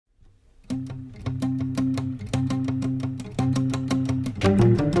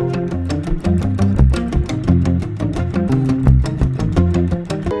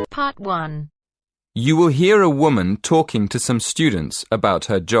1. You will hear a woman talking to some students about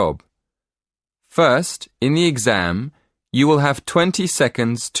her job. First, in the exam, you will have 20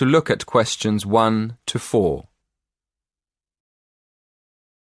 seconds to look at questions 1 to 4.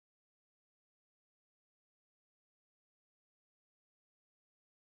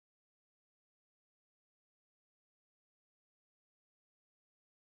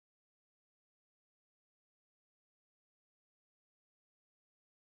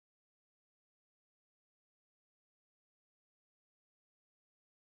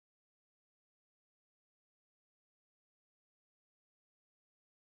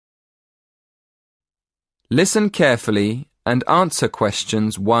 Listen carefully and answer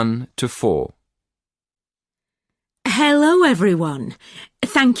questions 1 to 4. Hello everyone.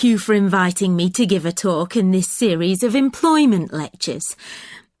 Thank you for inviting me to give a talk in this series of employment lectures.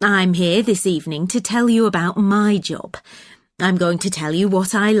 I'm here this evening to tell you about my job. I'm going to tell you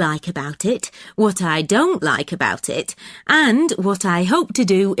what I like about it, what I don't like about it, and what I hope to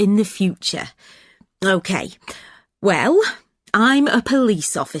do in the future. OK, well, I'm a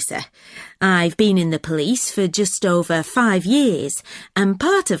police officer. I've been in the police for just over 5 years, and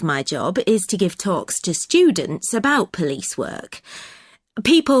part of my job is to give talks to students about police work.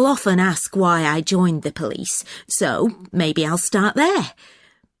 People often ask why I joined the police, so maybe I'll start there.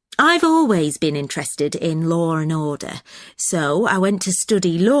 I've always been interested in law and order, so I went to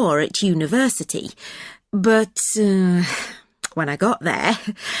study law at university. But when I got there,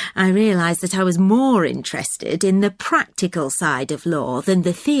 I realised that I was more interested in the practical side of law than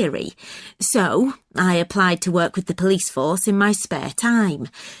the theory. So I applied to work with the police force in my spare time.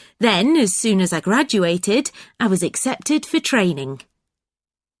 Then, as soon as I graduated, I was accepted for training.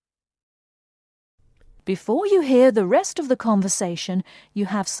 Before you hear the rest of the conversation, you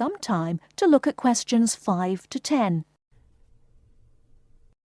have some time to look at questions 5 to 10.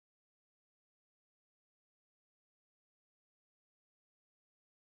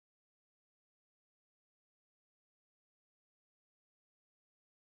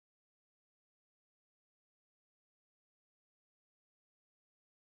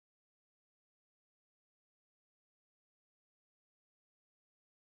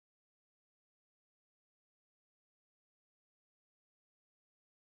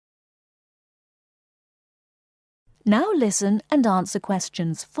 Now listen and answer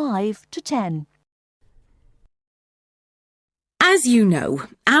questions 5 to 10. As you know,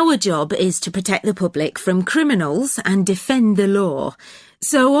 our job is to protect the public from criminals and defend the law.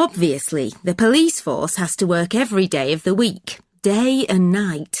 So obviously, the police force has to work every day of the week, day and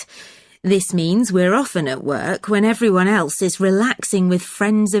night. This means we're often at work when everyone else is relaxing with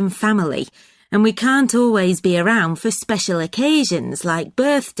friends and family, and we can't always be around for special occasions like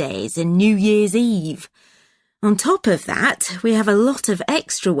birthdays and New Year's Eve. On top of that, we have a lot of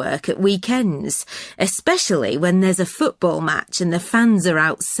extra work at weekends, especially when there's a football match and the fans are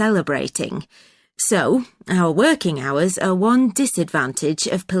out celebrating. So, our working hours are one disadvantage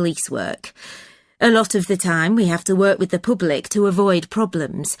of police work. A lot of the time we have to work with the public to avoid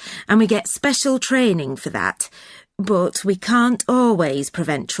problems, and we get special training for that. But we can't always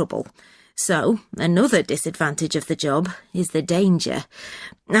prevent trouble. So, another disadvantage of the job is the danger.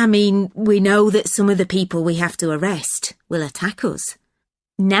 I mean, we know that some of the people we have to arrest will attack us.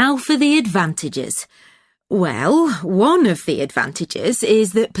 Now for the advantages. Well, one of the advantages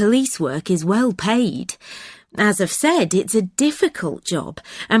is that police work is well paid. As I've said, it's a difficult job,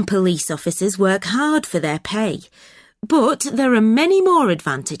 and police officers work hard for their pay. But there are many more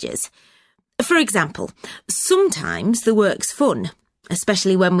advantages. For example, sometimes the work's fun,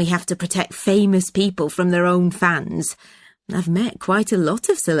 especially when we have to protect famous people from their own fans. I've met quite a lot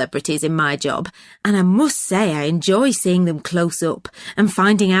of celebrities in my job, and I must say I enjoy seeing them close up and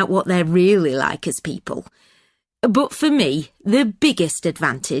finding out what they're really like as people. But for me, the biggest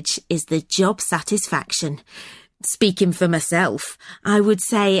advantage is the job satisfaction. Speaking for myself, I would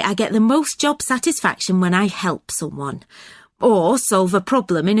say I get the most job satisfaction when I help someone, or solve a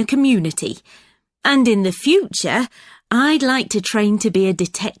problem in a community. And in the future, I'd like to train to be a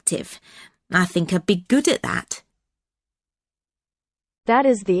detective. I think I'd be good at that. That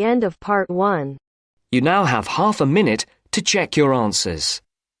is the end of part 1. You now have half a minute to check your answers.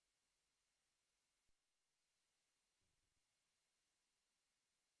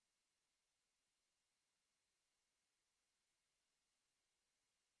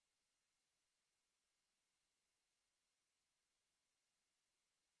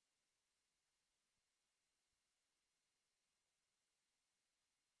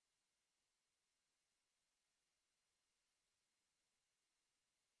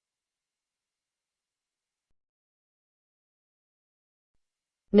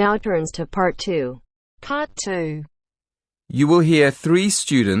 Now turns to Part 2. Part 2. You will hear 3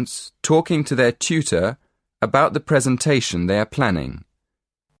 students talking to their tutor about the presentation they are planning.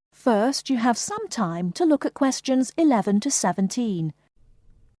 First, you have some time to look at questions 11 to 17.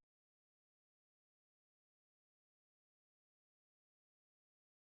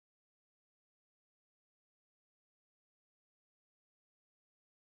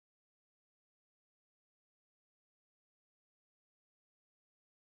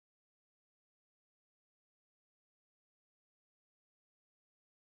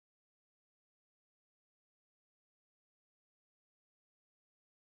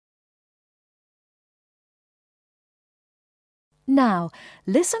 Now,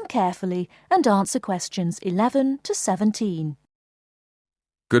 listen carefully and answer questions 11 to 17.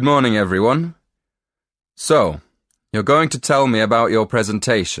 Good morning, everyone. So, you're going to tell me about your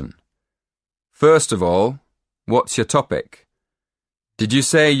presentation. First of all, what's your topic? Did you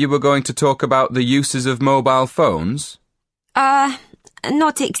say you were going to talk about the uses of mobile phones?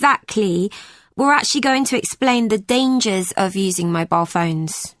 Not exactly. We're actually going to explain the dangers of using mobile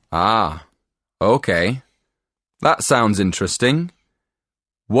phones. Ah, okay. That sounds interesting.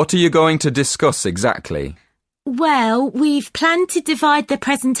 What are you going to discuss exactly? Well, we've planned to divide the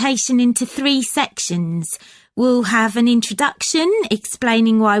presentation into 3 sections. We'll have an introduction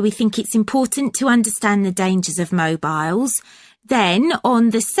explaining why we think it's important to understand the dangers of mobiles. Then,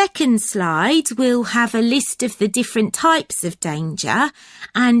 on the second slide, we'll have a list of the different types of danger.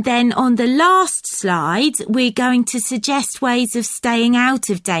 And then on the last slide, we're going to suggest ways of staying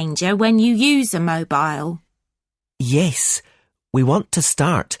out of danger when you use a mobile. Yes, we want to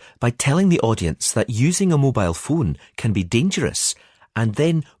start by telling the audience that using a mobile phone can be dangerous and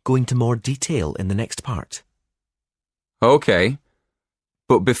then go into more detail in the next part. Okay,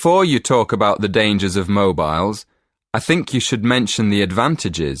 but before you talk about the dangers of mobiles, I think you should mention the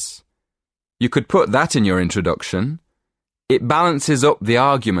advantages. You could put that in your introduction. It balances up the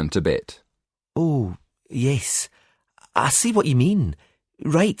argument a bit. Oh, yes. I see what you mean.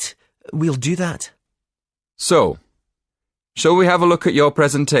 Right, we'll do that. So, shall we have a look at your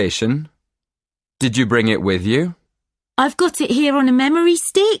presentation? Did you bring it with you? I've got it here on a memory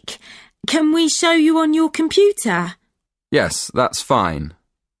stick. Can we show you on your computer? Yes, that's fine.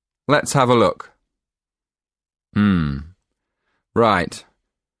 Let's have a look. Right.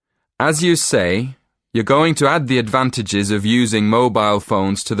 As you say, you're going to add the advantages of using mobile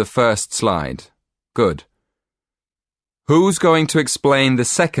phones to the first slide. Good. Who's going to explain the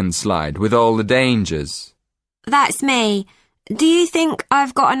second slide with all the dangers? That's me. Do you think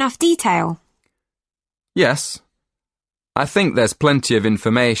I've got enough detail? Yes. I think there's plenty of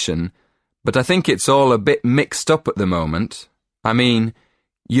information, but I think it's all a bit mixed up at the moment. I mean,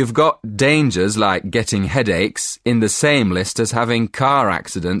 you've got dangers like getting headaches in the same list as having car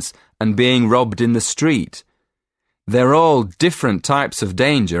accidents and being robbed in the street. They're all different types of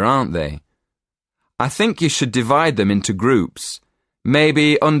danger, aren't they? I think you should divide them into groups,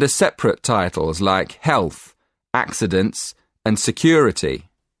 maybe under separate titles like health, accidents, and security.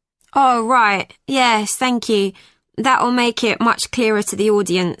 Oh, right. Yes, thank you. That'll make it much clearer to the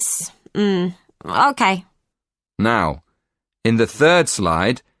audience. Okay. Now, in the third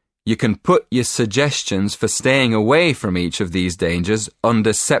slide, you can put your suggestions for staying away from each of these dangers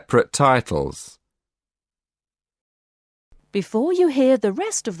under separate titles. Before you hear the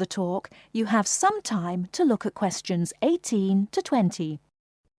rest of the talk, you have some time to look at questions 18 to 20.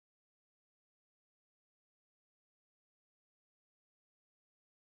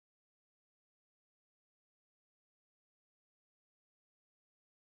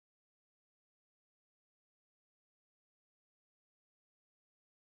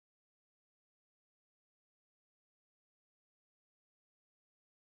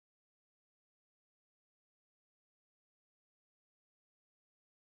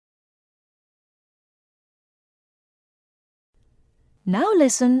 Now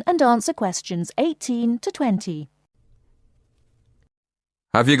listen and answer questions 18 to 20.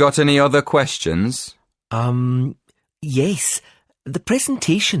 Have you got any other questions? Yes. The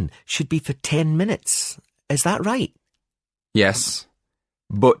presentation should be for 10 minutes. Is that right? Yes,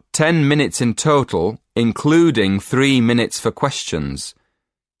 but 10 minutes in total, including 3 minutes for questions.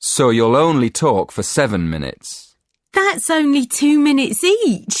 So you'll only talk for 7 minutes. That's only 2 minutes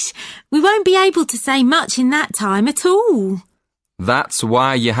each. We won't be able to say much in that time at all. That's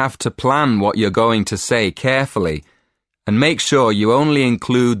why you have to plan what you're going to say carefully and make sure you only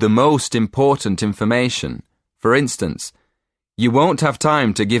include the most important information. For instance, you won't have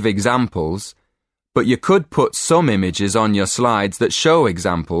time to give examples, but you could put some images on your slides that show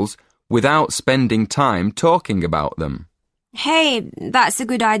examples without spending time talking about them. Hey, that's a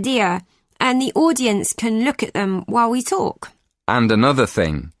good idea. And the audience can look at them while we talk. And another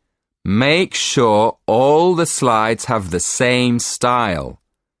thing, make sure all the slides have the same style.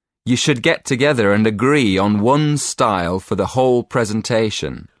 You should get together and agree on one style for the whole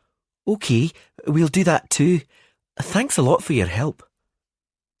presentation. OK, we'll do that too. Thanks a lot for your help.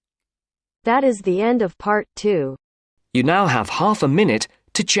 That is the end of part 2. You now have half a minute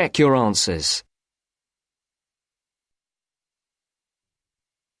to check your answers.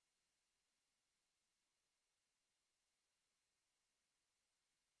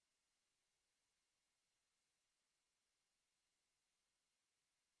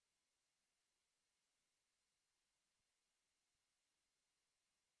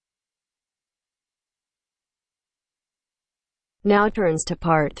 Now turns to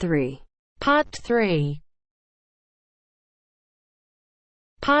part 3. Part 3.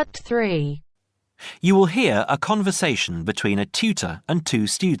 Part 3. You will hear a conversation between a tutor and two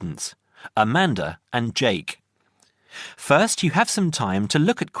students, Amanda and Jake. First, you have some time to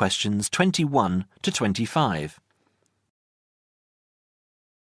look at questions 21 to 25.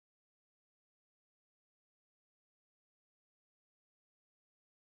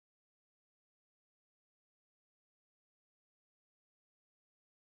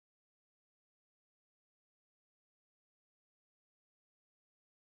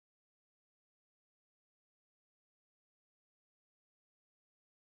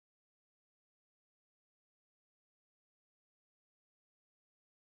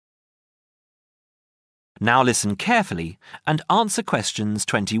 Now listen carefully and answer questions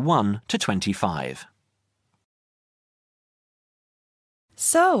 21 to 25.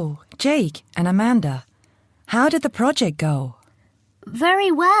 So, Jake and Amanda, how did the project go?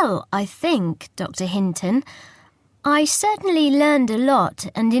 Very well, I think, Dr. Hinton. I certainly learned a lot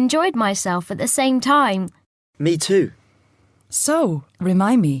and enjoyed myself at the same time. Me too. So,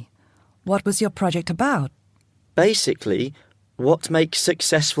 remind me, what was your project about? Basically, what makes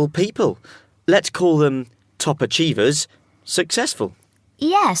successful people? Let's call them top achievers successful.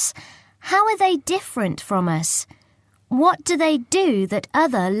 Yes. How are they different from us? What do they do that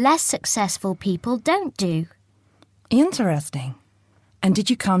other less successful people don't do? Interesting. And did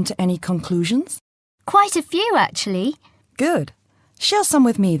you come to any conclusions? Quite a few, actually. Good. Share some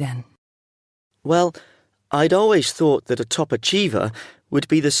with me then. Well, I'd always thought that a top achiever would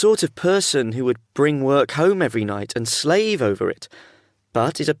be the sort of person who would bring work home every night and slave over it.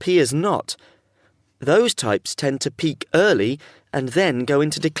 But it appears not. Those types tend to peak early and then go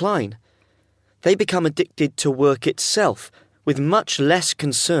into decline. They become addicted to work itself, with much less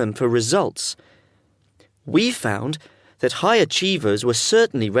concern for results. We found that high achievers were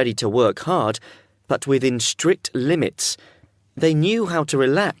certainly ready to work hard, but within strict limits. They knew how to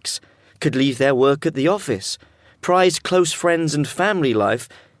relax, could leave their work at the office, prized close friends and family life,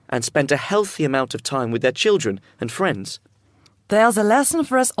 and spent a healthy amount of time with their children and friends. There's a lesson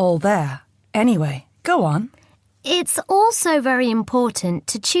for us all there. Anyway, go on. It's also very important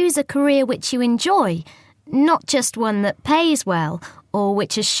to choose a career which you enjoy, not just one that pays well or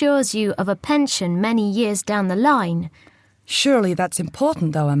which assures you of a pension many years down the line. Surely that's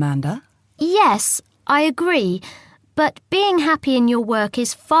important though, Amanda. Yes, I agree, but being happy in your work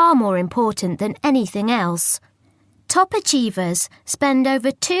is far more important than anything else. Top achievers spend over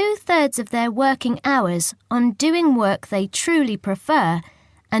 2/3 of their working hours on doing work they truly prefer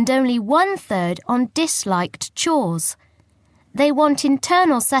and only 1/3 on disliked chores. They want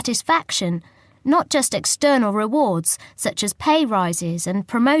internal satisfaction, not just external rewards such as pay rises and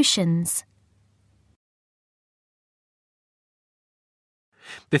promotions.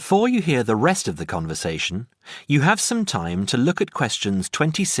 Before you hear the rest of the conversation, you have some time to look at questions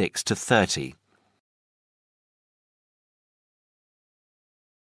 26 to 30.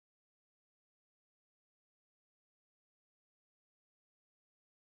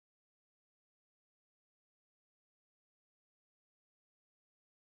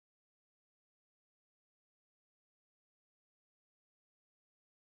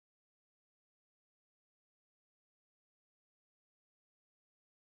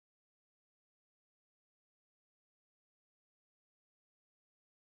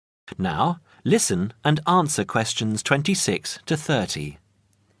 Now, listen and answer questions 26 to 30.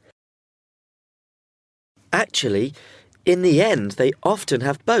 Actually, in the end, they often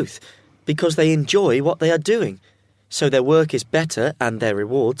have both, because they enjoy what they are doing, so their work is better and their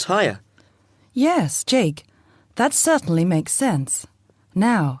rewards higher. Yes, Jake, that certainly makes sense.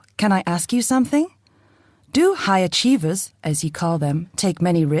 Now, can I ask you something? Do high achievers, as you call them, take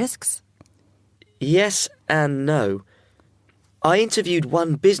many risks? Yes and no. I interviewed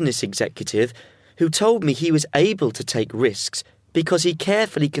one business executive who told me he was able to take risks because he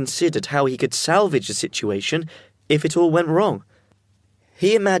carefully considered how he could salvage the situation if it all went wrong.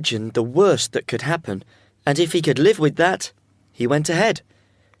 He imagined the worst that could happen, and if he could live with that, he went ahead.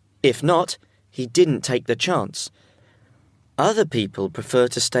 If not, he didn't take the chance. Other people prefer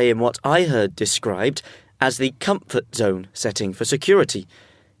to stay in what I heard described as the comfort zone setting for security,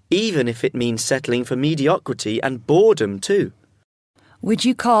 even if it means settling for mediocrity and boredom too. Would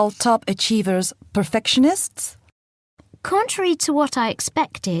you call top achievers perfectionists? Contrary to what I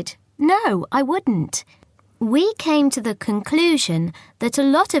expected, no, I wouldn't. We came to the conclusion that a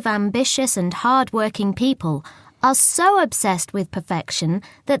lot of ambitious and hard-working people are so obsessed with perfection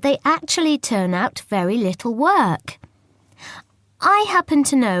that they actually turn out very little work. I happen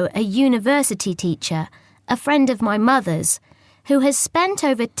to know a university teacher, a friend of my mother's, who has spent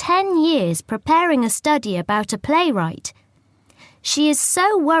over 10 years preparing a study about a playwright. She is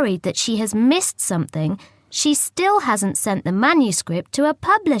so worried that she has missed something, she still hasn't sent the manuscript to a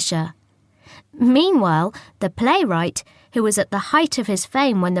publisher. Meanwhile, the playwright, who was at the height of his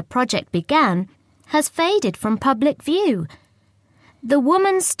fame when the project began, has faded from public view. The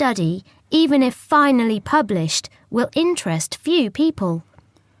woman's study, even if finally published, will interest few people.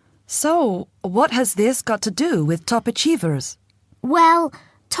 So, what has this got to do with top achievers? Well,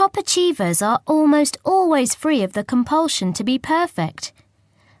 top achievers are almost always free of the compulsion to be perfect.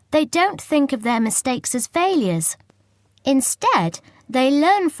 They don't think of their mistakes as failures. Instead, they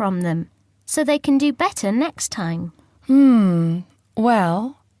learn from them, so they can do better next time.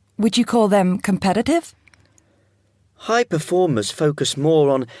 Well, would you call them competitive? High performers focus more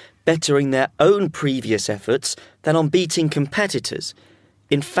on bettering their own previous efforts than on beating competitors.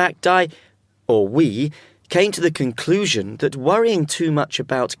 In fact, we, came to the conclusion that worrying too much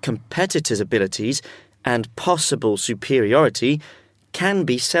about competitors' abilities and possible superiority can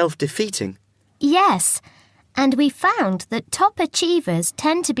be self-defeating. Yes, and we found that top achievers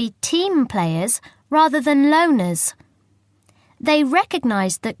tend to be team players rather than loners. They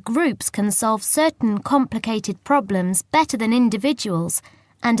recognise that groups can solve certain complicated problems better than individuals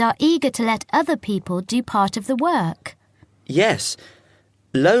and are eager to let other people do part of the work. Yes,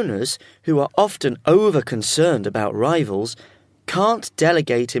 loners, who are often over-concerned about rivals, can't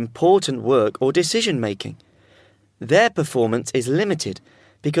delegate important work or decision-making. Their performance is limited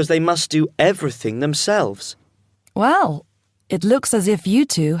because they must do everything themselves. Well, it looks as if you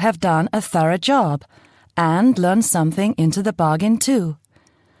two have done a thorough job and learned something into the bargain too.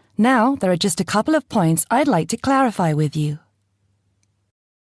 Now, there are just a couple of points I'd like to clarify with you.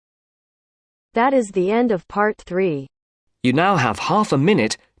 That is the end of part 3. You now have half a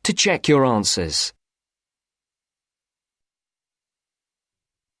minute to check your answers.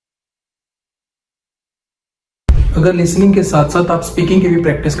 अगर listening के साथ साथ आप speaking की भी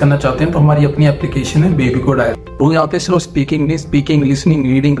practice करना चाहते हैं तो हमारी अपनी एप्लीकेशन है बेबी को डायल। तो यहाँ पे सिर्फ स्पीकिंग नहीं, स्पीकिंग, लिसनिंग,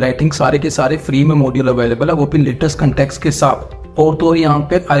 रीडिंग, राइटिंग सारे के सारे फ्री में मॉड्यूल अवेलेबल है, वो भी लेटेस्ट कंटेक्स्ट के साथ। और तो यहाँ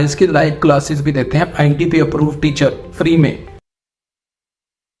पे आईएलटीएस की लाइव क्लासेस भी देते हैं, आईएनटीपी अप्रूव्ड टीचर फ्री में।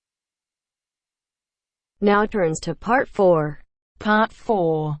 Now turns to part 4. Part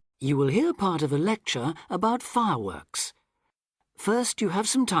 4. You will hear part of a lecture about fireworks. First, you have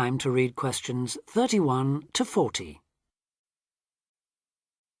some time to read questions 31 to 40.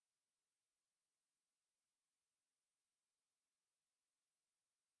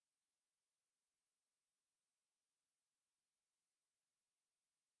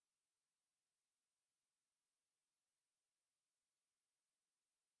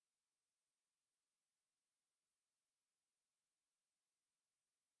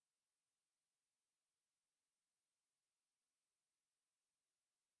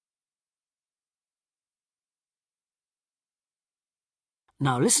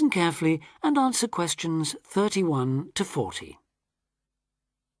 Now listen carefully and answer questions 31 to 40.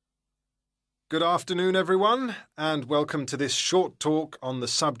 Good afternoon, everyone, and welcome to this short talk on the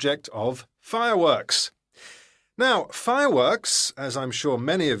subject of fireworks. Now, fireworks, as I'm sure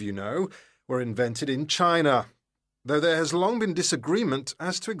many of you know, were invented in China, though there has long been disagreement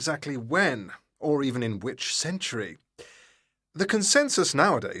as to exactly when, or even in which century. The consensus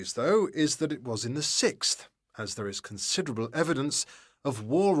nowadays, though, is that it was in the 6th, as there is considerable evidence of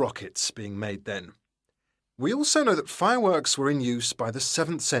war rockets being made then. We also know that fireworks were in use by the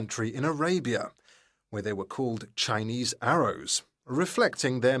 7th century in Arabia, where they were called Chinese arrows,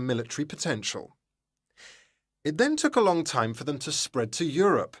 reflecting their military potential. It then took a long time for them to spread to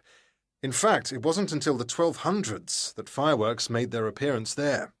Europe. In fact, it wasn't until the 1200s that fireworks made their appearance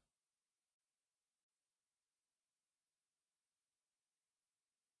there.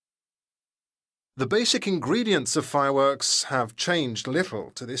 The basic ingredients of fireworks have changed little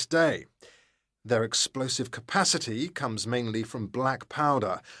to this day. Their explosive capacity comes mainly from black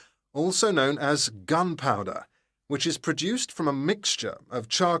powder, also known as gunpowder, which is produced from a mixture of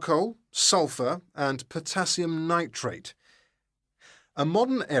charcoal, sulfur, and potassium nitrate. A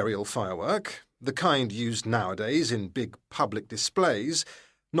modern aerial firework, the kind used nowadays in big public displays,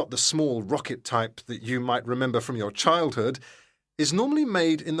 not the small rocket type that you might remember from your childhood, is normally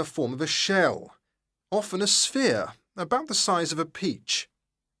made in the form of a shell, often a sphere about the size of a peach.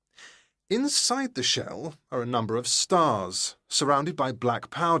 Inside the shell are a number of stars, surrounded by black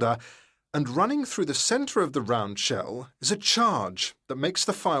powder, and running through the centre of the round shell is a charge that makes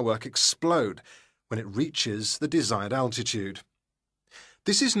the firework explode when it reaches the desired altitude.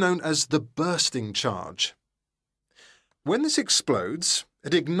 This is known as the bursting charge. When this explodes,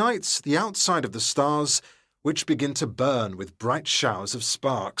 it ignites the outside of the stars, which begin to burn with bright showers of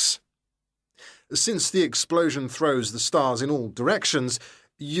sparks. Since the explosion throws the stars in all directions,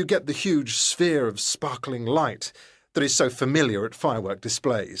 you get the huge sphere of sparkling light that is so familiar at firework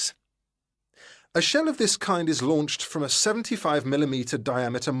displays. A shell of this kind is launched from a 75mm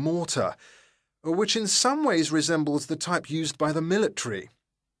diameter mortar, which in some ways resembles the type used by the military.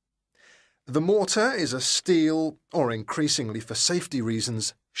 The mortar is a steel, or increasingly for safety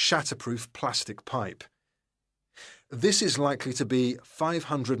reasons, shatterproof plastic pipe. This is likely to be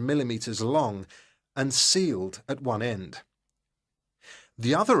 500mm long and sealed at one end.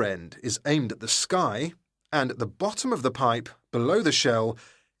 The other end is aimed at the sky, and at the bottom of the pipe, below the shell,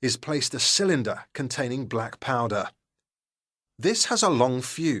 is placed a cylinder containing black powder. This has a long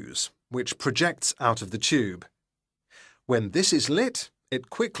fuse, which projects out of the tube. When this is lit, it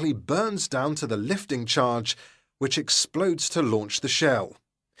quickly burns down to the lifting charge, which explodes to launch the shell.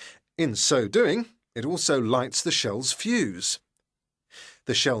 In so doing, it also lights the shell's fuse.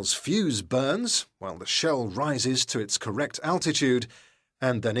 The shell's fuse burns while the shell rises to its correct altitude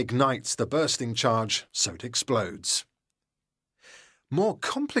and then ignites the bursting charge so it explodes. More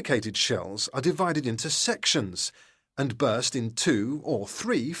complicated shells are divided into sections and burst in 2 or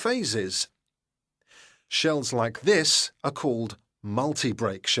 3 phases. Shells like this are called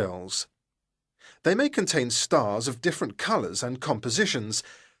multi-break shells. They may contain stars of different colours and compositions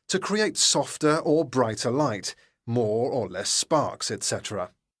to create softer or brighter light, more or less sparks,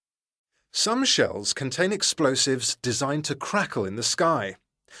 etc. Some shells contain explosives designed to crackle in the sky,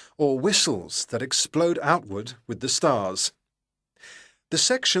 or whistles that explode outward with the stars. The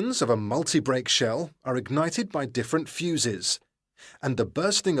sections of a multi-break shell are ignited by different fuses, and the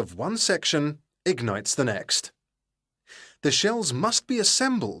bursting of one section ignites the next. The shells must be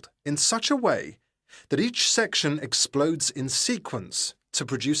assembled in such a way that each section explodes in sequence to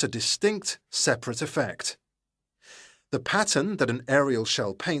produce a distinct, separate effect. The pattern that an aerial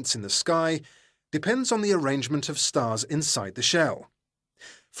shell paints in the sky depends on the arrangement of stars inside the shell.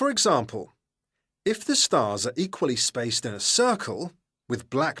 For example, if the stars are equally spaced in a circle, with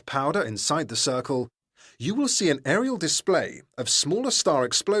black powder inside the circle, you will see an aerial display of smaller star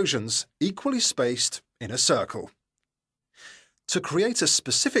explosions equally spaced in a circle. To create a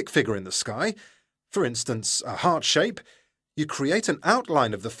specific figure in the sky, for instance a heart shape, you create an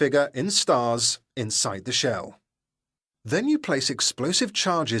outline of the figure in stars inside the shell. Then you place explosive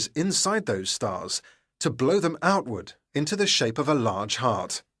charges inside those stars to blow them outward into the shape of a large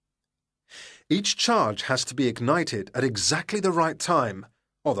heart. Each charge has to be ignited at exactly the right time,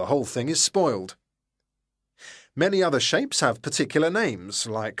 or the whole thing is spoiled. Many other shapes have particular names,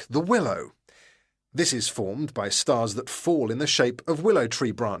 like the willow. This is formed by stars that fall in the shape of willow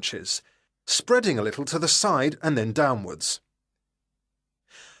tree branches, spreading a little to the side and then downwards.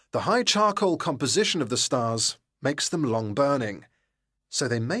 The high charcoal composition of the stars makes them long burning, so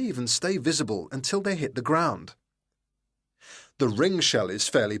they may even stay visible until they hit the ground. The ring shell is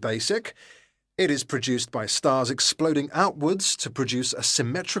fairly basic. It is produced by stars exploding outwards to produce a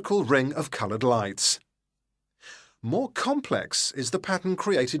symmetrical ring of coloured lights. More complex is the pattern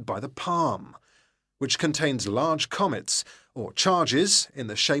created by the palm, which contains large comets or charges in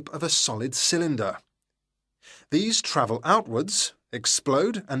the shape of a solid cylinder. These travel outwards,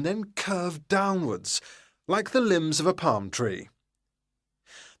 explode and then curve downwards, like the limbs of a palm tree.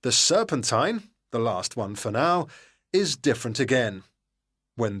 The serpentine, the last one for now, is different again.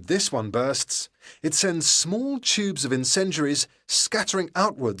 When this one bursts, it sends small tubes of incendiaries scattering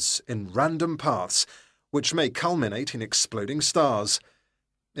outwards in random paths, which may culminate in exploding stars.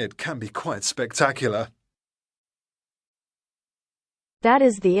 It can be quite spectacular. That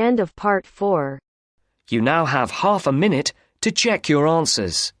is the end of part 4. You now have half a minute to check your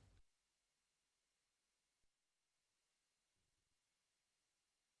answers.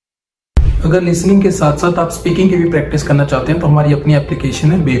 अगर listening के साथ साथ आप speaking की भी practice करना चाहते हैं तो हमारी अपनी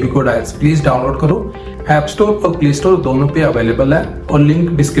एप्लीकेशन है baby code IELTS, please download करो। ऐप स्टोर और प्ले स्टोर दोनों पे अवेलेबल है और लिंक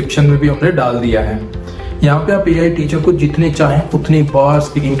डिस्क्रिप्शन में भी हमने डाल दिया है। यहाँ पे आप एआई टीचर को जितने चाहें उतनी बार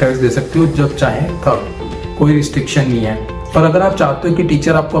स्पीकिंग टेस्ट दे सकते हो, जब चाहें तब, कोई रिस्ट्रिक्शन नहीं है। और अगर आप चाहते हो कि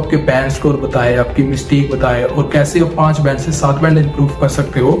टीचर आपको आपके बैंड स्कोर बताए, आपकी मिस्टेक बताए और कैसे आप 5 बैंड से 7 बैंड इंप्रूव कर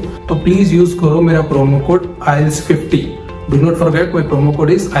सकते हो, तो प्लीज यूज करो मेरा promo code IELTS50। Do not forget my promo code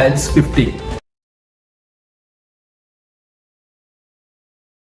is IELTS50।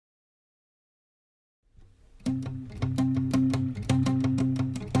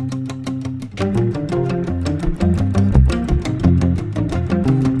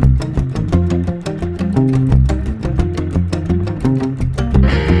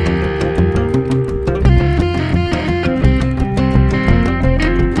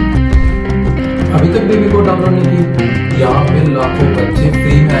 अभी तक बेबी कोड डाउनलोड नहीं की, यहाँ पे लाखों बच्चे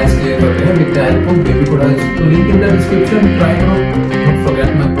फ्री में आइल्स क्लियर कर रहे हैं with the help of baby code आइल्स। तो link in the description, try करो। Don't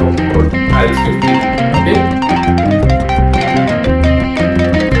forget my promo code IELTS50।